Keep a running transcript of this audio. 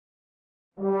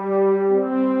Hello,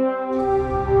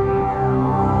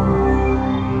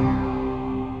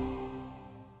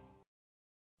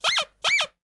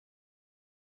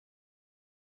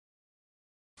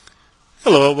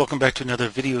 welcome back to another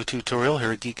video tutorial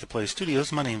here at GeekatPlay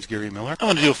Studios. My name is Gary Miller. I'm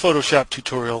going to do a Photoshop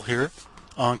tutorial here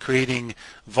on creating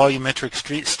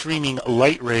volumetric streaming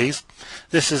light rays.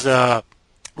 This is a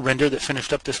render that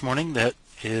finished up this morning that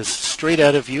is straight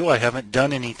out of View. I haven't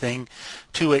done anything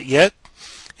to it yet,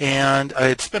 and I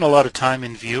had spent a lot of time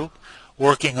in View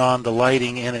working on the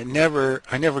lighting, and I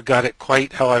never got it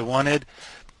quite how I wanted,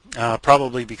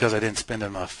 probably because I didn't spend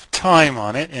enough time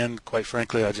on it, and quite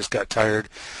frankly I just got tired.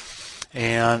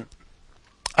 And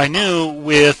I knew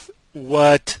with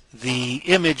what the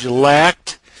image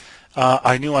lacked,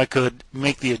 I knew I could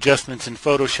make the adjustments in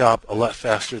Photoshop a lot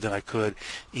faster than I could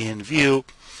in View.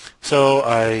 So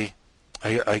I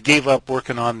gave up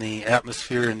working on the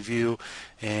atmosphere in View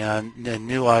and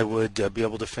knew I would be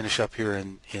able to finish up here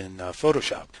in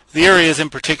Photoshop. The areas in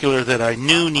particular that I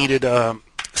knew needed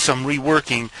some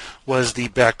reworking was the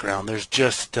background. There's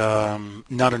just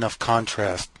not enough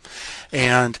contrast.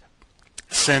 And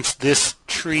since this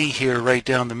tree here right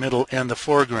down the middle and the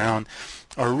foreground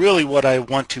are really what I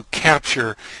want to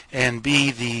capture and be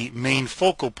the main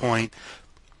focal point,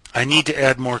 I need to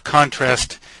add more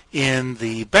contrast in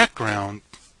the background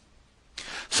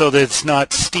so that it's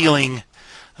not stealing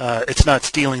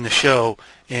the show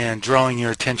and drawing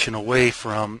your attention away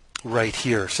from right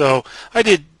here. So I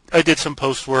did some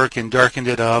post work and darkened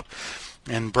it up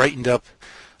and brightened up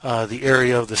the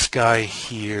area of the sky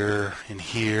here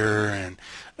and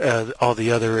all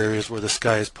the other areas where the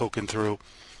sky is poking through.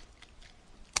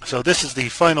 So this is the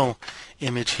final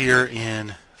image here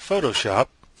in Photoshop.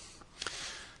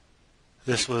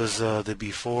 This was the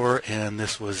before and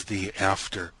this was the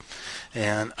after.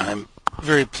 And I'm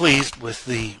very pleased with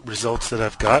the results that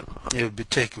I've got. It would be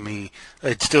taking me,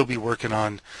 I'd still be working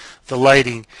on the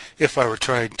lighting if I were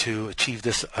trying to achieve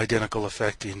this identical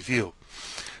effect in View.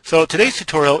 So today's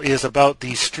tutorial is about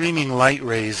the streaming light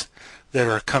rays that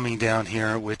are coming down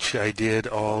here, which I did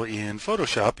all in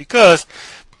Photoshop, because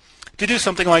to do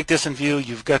something like this in View,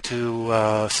 you've got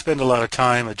to spend a lot of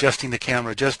time adjusting the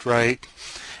camera just right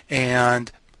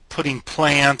and putting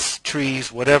plants,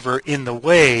 trees, whatever in the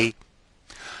way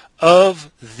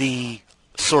of the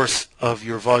source of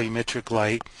your volumetric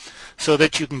light so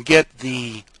that you can get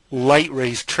the light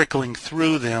rays trickling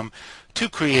through them to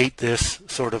create this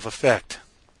sort of effect.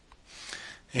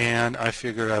 And I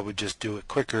figured I would just do it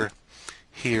quicker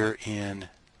here in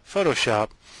Photoshop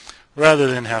rather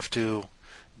than have to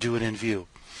do it in View.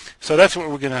 So that's what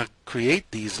we're going to create,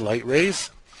 these light rays.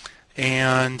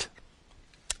 And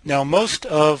now most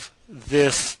of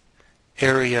this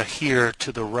area here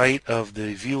to the right of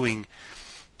the viewing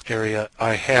area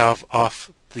I have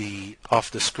off the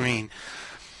screen,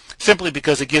 simply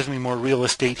because it gives me more real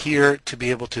estate here to be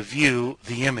able to view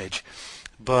the image.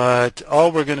 But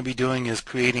all we're going to be doing is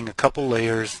creating a couple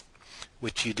layers,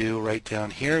 which you do right down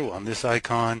here on this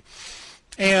icon,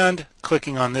 and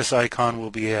clicking on this icon we'll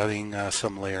be adding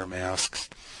some layer masks.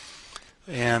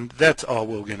 And that's all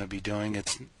we're going to be doing.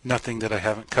 It's nothing that I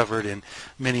haven't covered in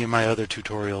many of my other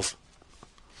tutorials.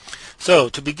 So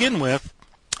to begin with,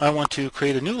 I want to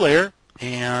create a new layer,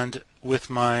 and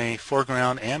with my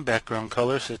foreground and background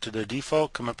color set to their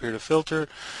default, come up here to Filter,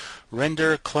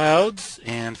 Render Clouds,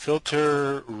 and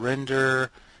Filter,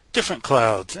 Render Different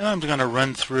Clouds. And I'm going to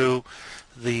run through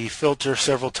the filter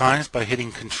several times by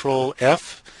hitting Control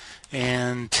F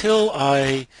until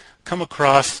I come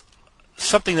across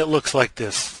something that looks like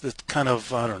this. It's kind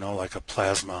of, I don't know, like a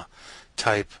plasma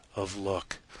type of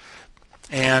look.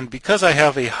 And because I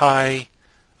have a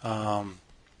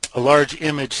large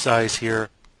image size here,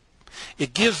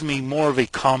 it gives me more of a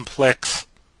complex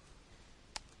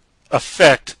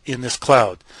effect in this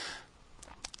cloud.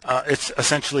 It's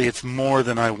essentially, it's more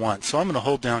than I want. So I'm going to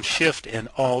hold down Shift and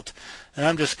Alt, and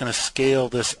I'm just going to scale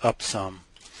this up some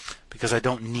because I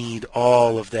don't need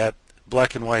all of that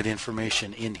black and white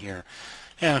information in here.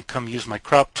 And I'll come use my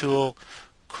crop tool,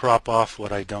 crop off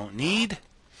what I don't need,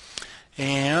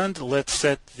 and let's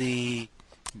set the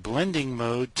blending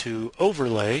mode to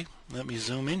overlay. Let me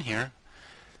zoom in here.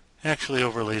 Actually,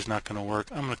 overlay is not going to work.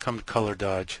 I'm going to come to color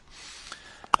dodge.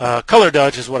 Color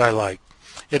dodge is what I like.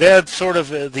 It adds sort of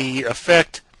the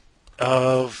effect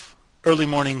of early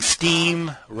morning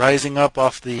steam rising up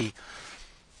off the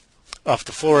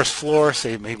forest floor.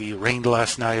 Say maybe it rained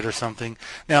last night or something.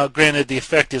 Now, granted, the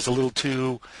effect is a little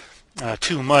too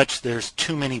much. There's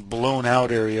too many blown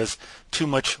out areas, too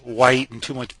much white and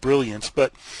too much brilliance.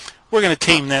 But we're going to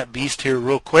tame that beast here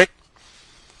real quick.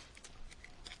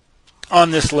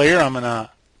 On this layer, I'm going to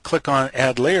click on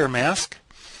Add Layer Mask,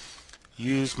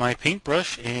 use my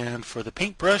paintbrush, and for the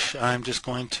paintbrush I'm just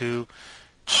going to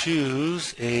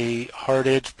choose a hard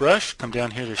edge brush, come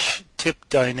down here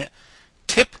to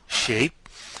tip shape,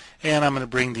 and I'm going to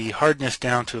bring the hardness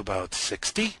down to about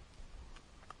 60,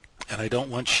 and I don't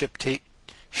want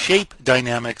shape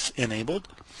dynamics enabled.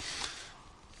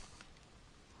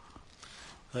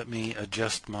 Let me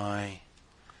adjust my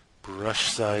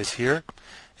brush size here,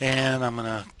 and I'm going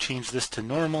to change this to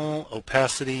normal.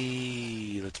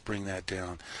 Opacity, let's bring that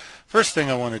down. First thing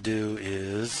I want to do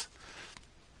is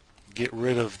get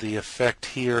rid of the effect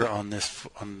here on this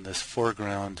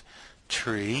foreground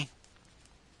tree.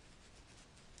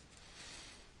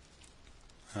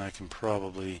 And I can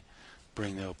probably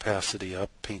bring the opacity up,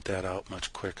 paint that out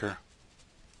much quicker.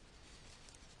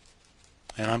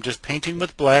 And I'm just painting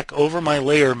with black over my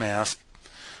layer mask,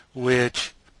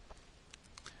 which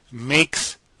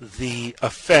makes the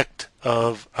effect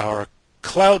of our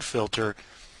cloud filter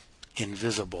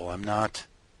invisible. I'm not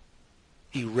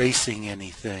erasing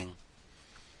anything.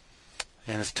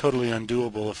 And it's totally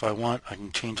undoable. If I want, I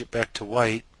can change it back to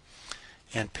white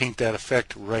and paint that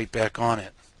effect right back on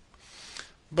it.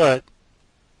 But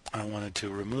I wanted to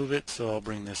remove it, so I'll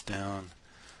bring this down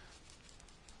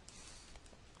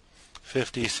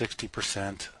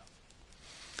 50–60%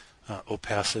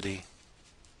 opacity.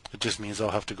 It just means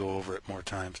I'll have to go over it more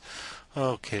times.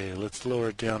 Okay, let's lower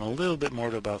it down a little bit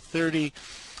more to about 30.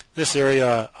 This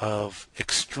area of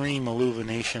extreme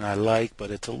illumination I like,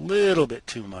 but it's a little bit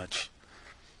too much.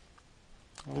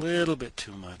 A little bit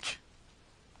too much.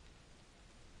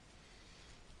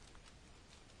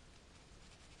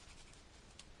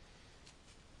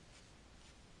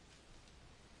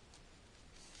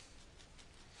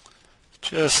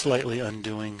 Just slightly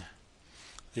undoing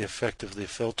the effect of the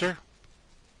filter.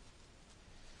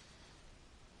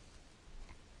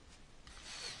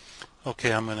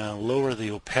 Okay, I'm going to lower the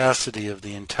opacity of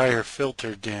the entire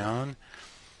filter down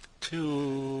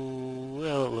to,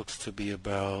 well, it looks to be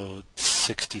about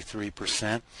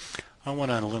 63%. I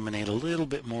want to illuminate a little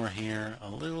bit more here,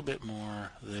 a little bit more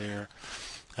there.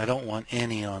 I don't want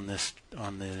any on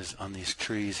these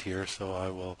trees here, so I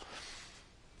will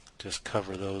just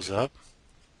cover those up.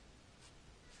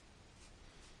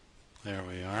 There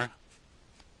we are.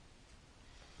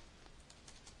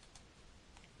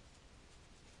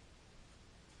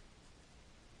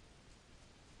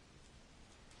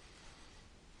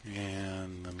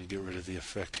 And let me get rid of the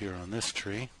effect here on this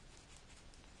tree.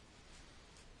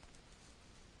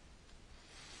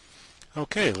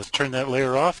 Okay, let's turn that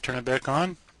layer off, turn it back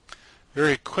on.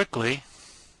 Very quickly,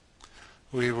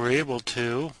 we were able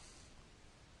to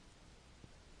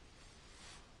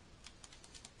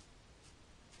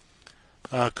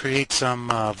create some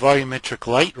volumetric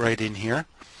light right in here.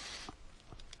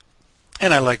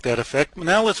 And I like that effect.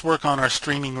 Now let's work on our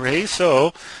streaming rays.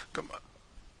 So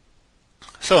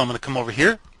I'm going to come over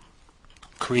here,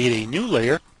 create a new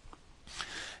layer,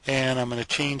 and I'm going to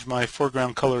change my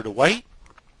foreground color to white.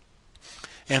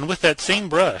 And with that same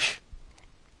brush,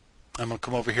 I'm going to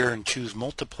come over here and choose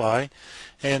multiply,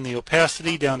 and the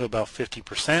opacity down to about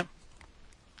 50%.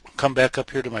 Come back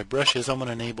up here to my brushes. I'm going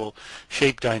to enable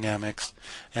shape dynamics,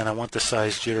 and I want the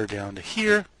size jitter down to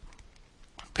here,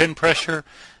 pen pressure,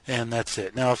 and that's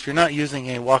it. Now if you're not using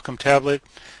a Wacom tablet,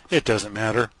 it doesn't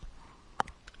matter.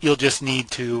 You'll just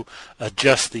need to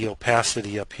adjust the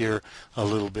opacity up here a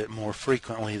little bit more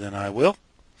frequently than I will.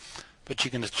 But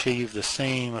you can achieve the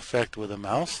same effect with a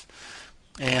mouse.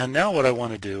 And now what I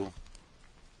want to do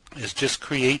is just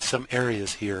create some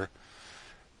areas here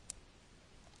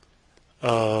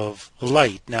of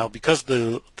light. Now because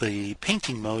the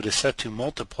painting mode is set to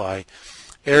multiply,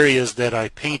 areas that I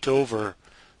paint over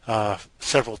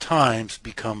several times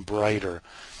become brighter.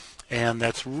 And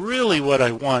that's really what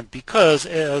I want, because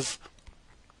as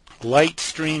light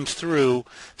streams through,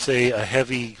 say, a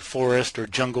heavy forest or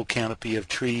jungle canopy of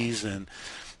trees and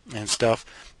stuff,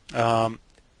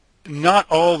 not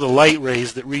all the light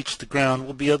rays that reach the ground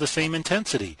will be of the same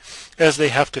intensity, as they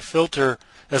have to filter,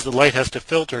 as the light has to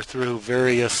filter through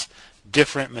various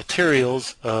different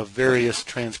materials of various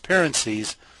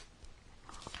transparencies.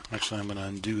 Actually, I'm going to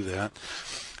undo that.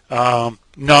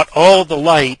 Not all the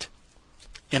light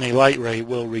in a light ray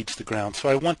will reach the ground. So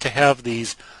I want to have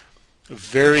these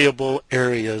variable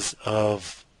areas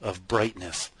of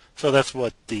brightness. So that's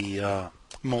what the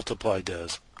multiply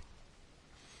does.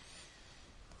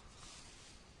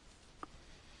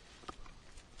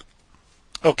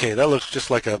 Okay, that looks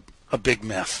just like a big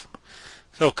mess.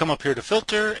 So come up here to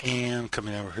filter and come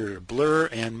over here to blur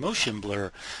and motion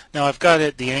blur. Now I've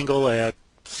got the angle at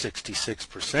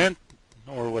 66%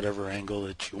 or whatever angle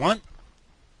that you want.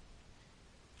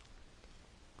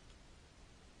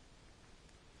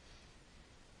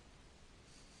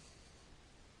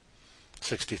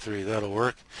 63, that'll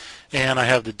work. And I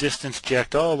have the distance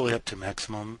jacked all the way up to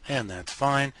maximum, and that's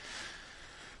fine.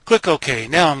 Click OK.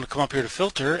 Now I'm going to come up here to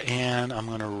filter, and I'm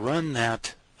going to run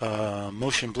that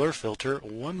motion blur filter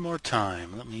one more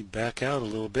time. Let me back out a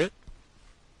little bit.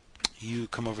 You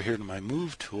come over here to my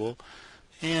move tool,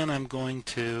 and I'm going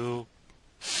to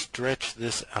stretch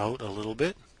this out a little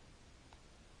bit.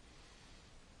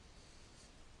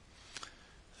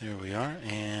 There we are.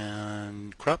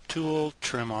 And crop tool,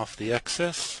 trim off the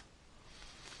excess.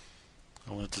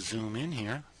 Let's zoom in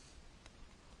here.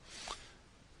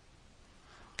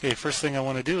 Okay, first thing I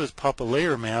want to do is pop a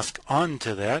layer mask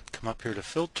onto that. Come up here to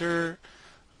filter,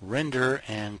 render,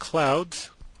 and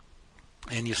clouds.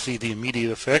 And you see the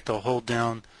immediate effect. I'll hold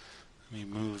down, let me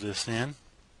move this in.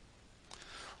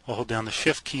 I'll hold down the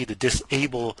shift key to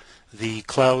disable the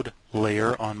cloud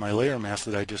layer on my layer mask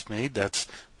that I just made. That's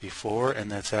before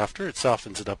and that's after. It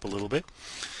softens it up a little bit.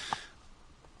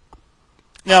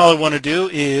 Now all I want to do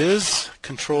is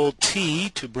Control T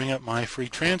to bring up my free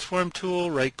transform tool,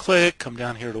 right click, come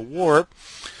down here to warp.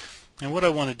 And what I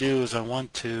want to do is I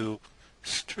want to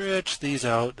stretch these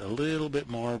out a little bit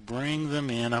more, bring them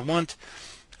in. I want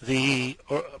the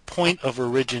point of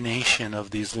origination of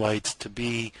these lights to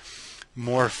be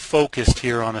more focused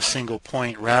here on a single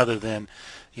point rather than,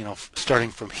 you know, starting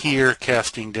from here,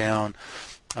 casting down.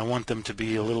 I want them to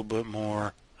be a little bit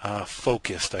more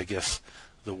focused, I guess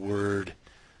the word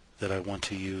that I want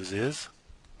to use is.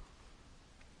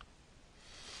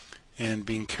 And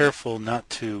being careful not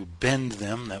to bend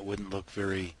them, that wouldn't look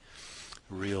very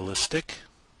realistic.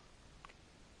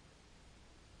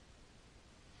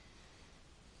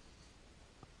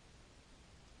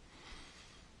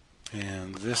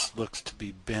 And this looks to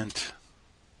be bent.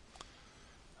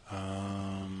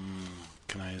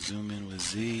 Can I zoom in with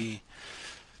Z?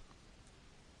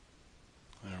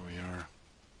 There we are.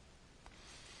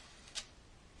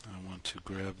 I want to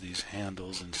grab these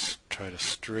handles and try to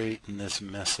straighten this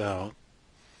mess out.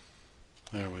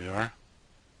 There we are.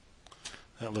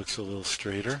 That looks a little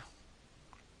straighter.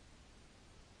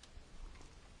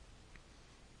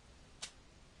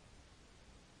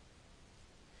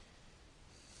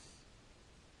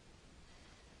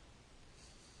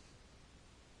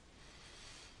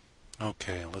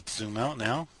 Okay, let's zoom out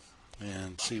now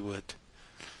and see what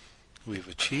we've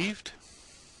achieved.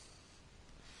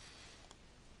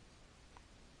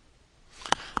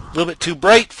 A little bit too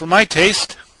bright for my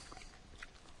taste,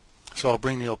 so I'll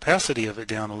bring the opacity of it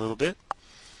down a little bit.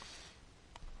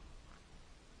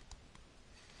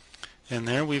 And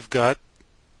there we've got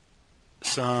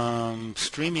some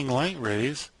streaming light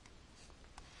rays.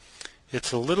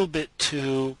 It's a little bit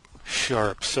too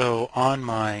sharp, so on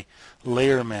my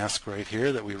layer mask right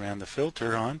here that we ran the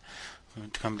filter on, I'm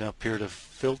going to come up here to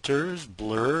filters,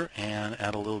 blur, and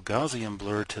add a little Gaussian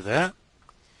blur to that.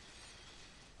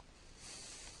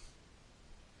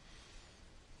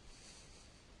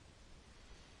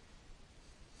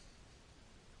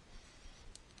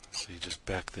 So you just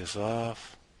back this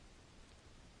off.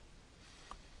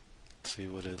 See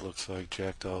what it looks like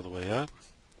jacked all the way up.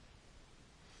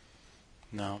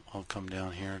 Now I'll come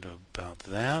down here to about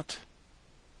that.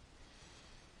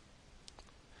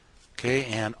 Okay,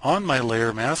 and on my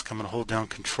layer mask, I'm going to hold down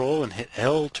Control and hit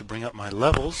L to bring up my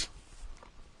levels.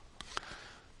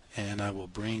 And I will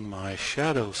bring my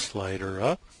shadow slider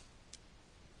up.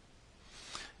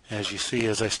 As you see,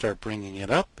 as I start bringing it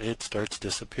up, it starts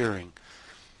disappearing.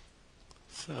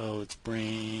 So let's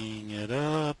bring it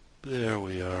up. There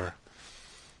we are.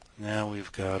 Now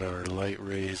we've got our light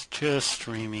rays just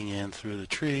streaming in through the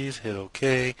trees. Hit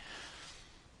OK.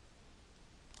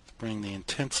 Bring the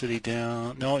intensity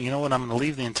down. No, you know what? I'm going to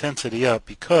leave the intensity up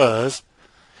because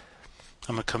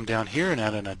I'm going to come down here and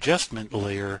add an adjustment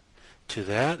layer to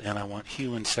that, and I want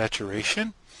hue and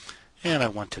saturation, and I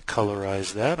want to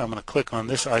colorize that. I'm going to click on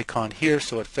this icon here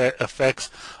so it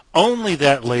affects only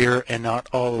that layer and not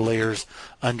all the layers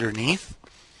underneath.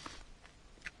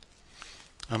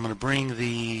 I'm going to bring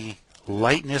the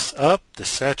lightness up, the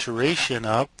saturation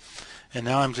up, and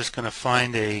now I'm just going to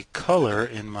find a color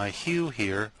in my hue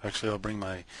here. Actually, I'll bring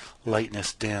my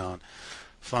lightness down.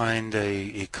 Find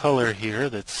a color here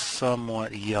that's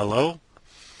somewhat yellow.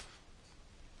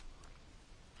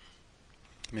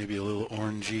 Maybe a little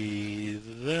orangey.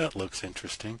 That looks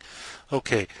interesting.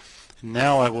 Okay,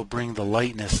 now I will bring the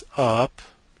lightness up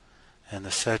and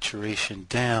the saturation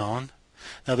down.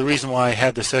 Now the reason why I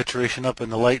had the saturation up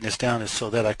and the lightness down is so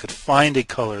that I could find a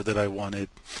color that I wanted.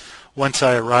 Once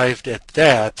I arrived at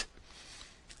that,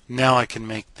 now I can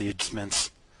make the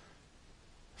adjustments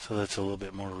so that's a little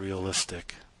bit more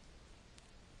realistic.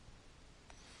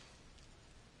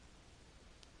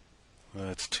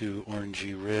 That's too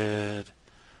orangey red.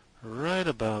 Right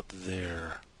about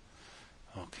there.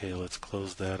 Okay, let's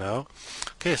close that out.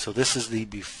 Okay, so this is the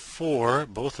before,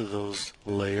 both of those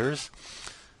layers.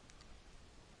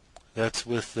 That's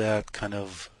with that kind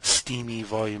of steamy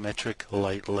volumetric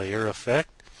light layer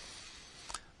effect.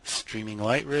 Streaming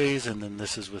light rays, and then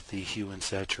this is with the hue and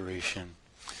saturation.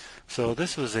 So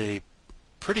this was a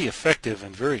pretty effective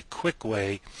and very quick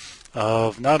way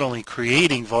of not only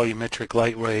creating volumetric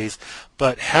light rays,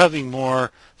 but having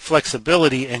more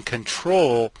flexibility and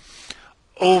control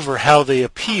over how they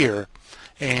appear,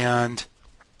 and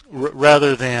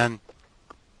rather than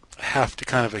have to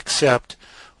kind of accept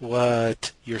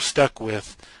what you're stuck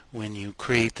with when you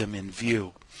create them in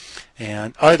view.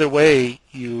 And either way,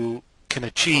 you can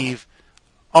achieve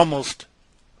almost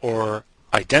or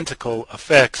identical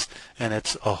effects, and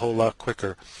it's a whole lot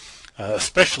quicker,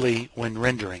 especially when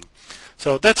rendering.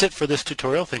 So that's it for this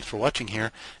tutorial. Thanks for watching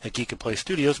here at GeekatPlay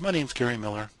Studios. My name's Gary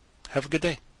Miller. Have a good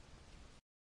day.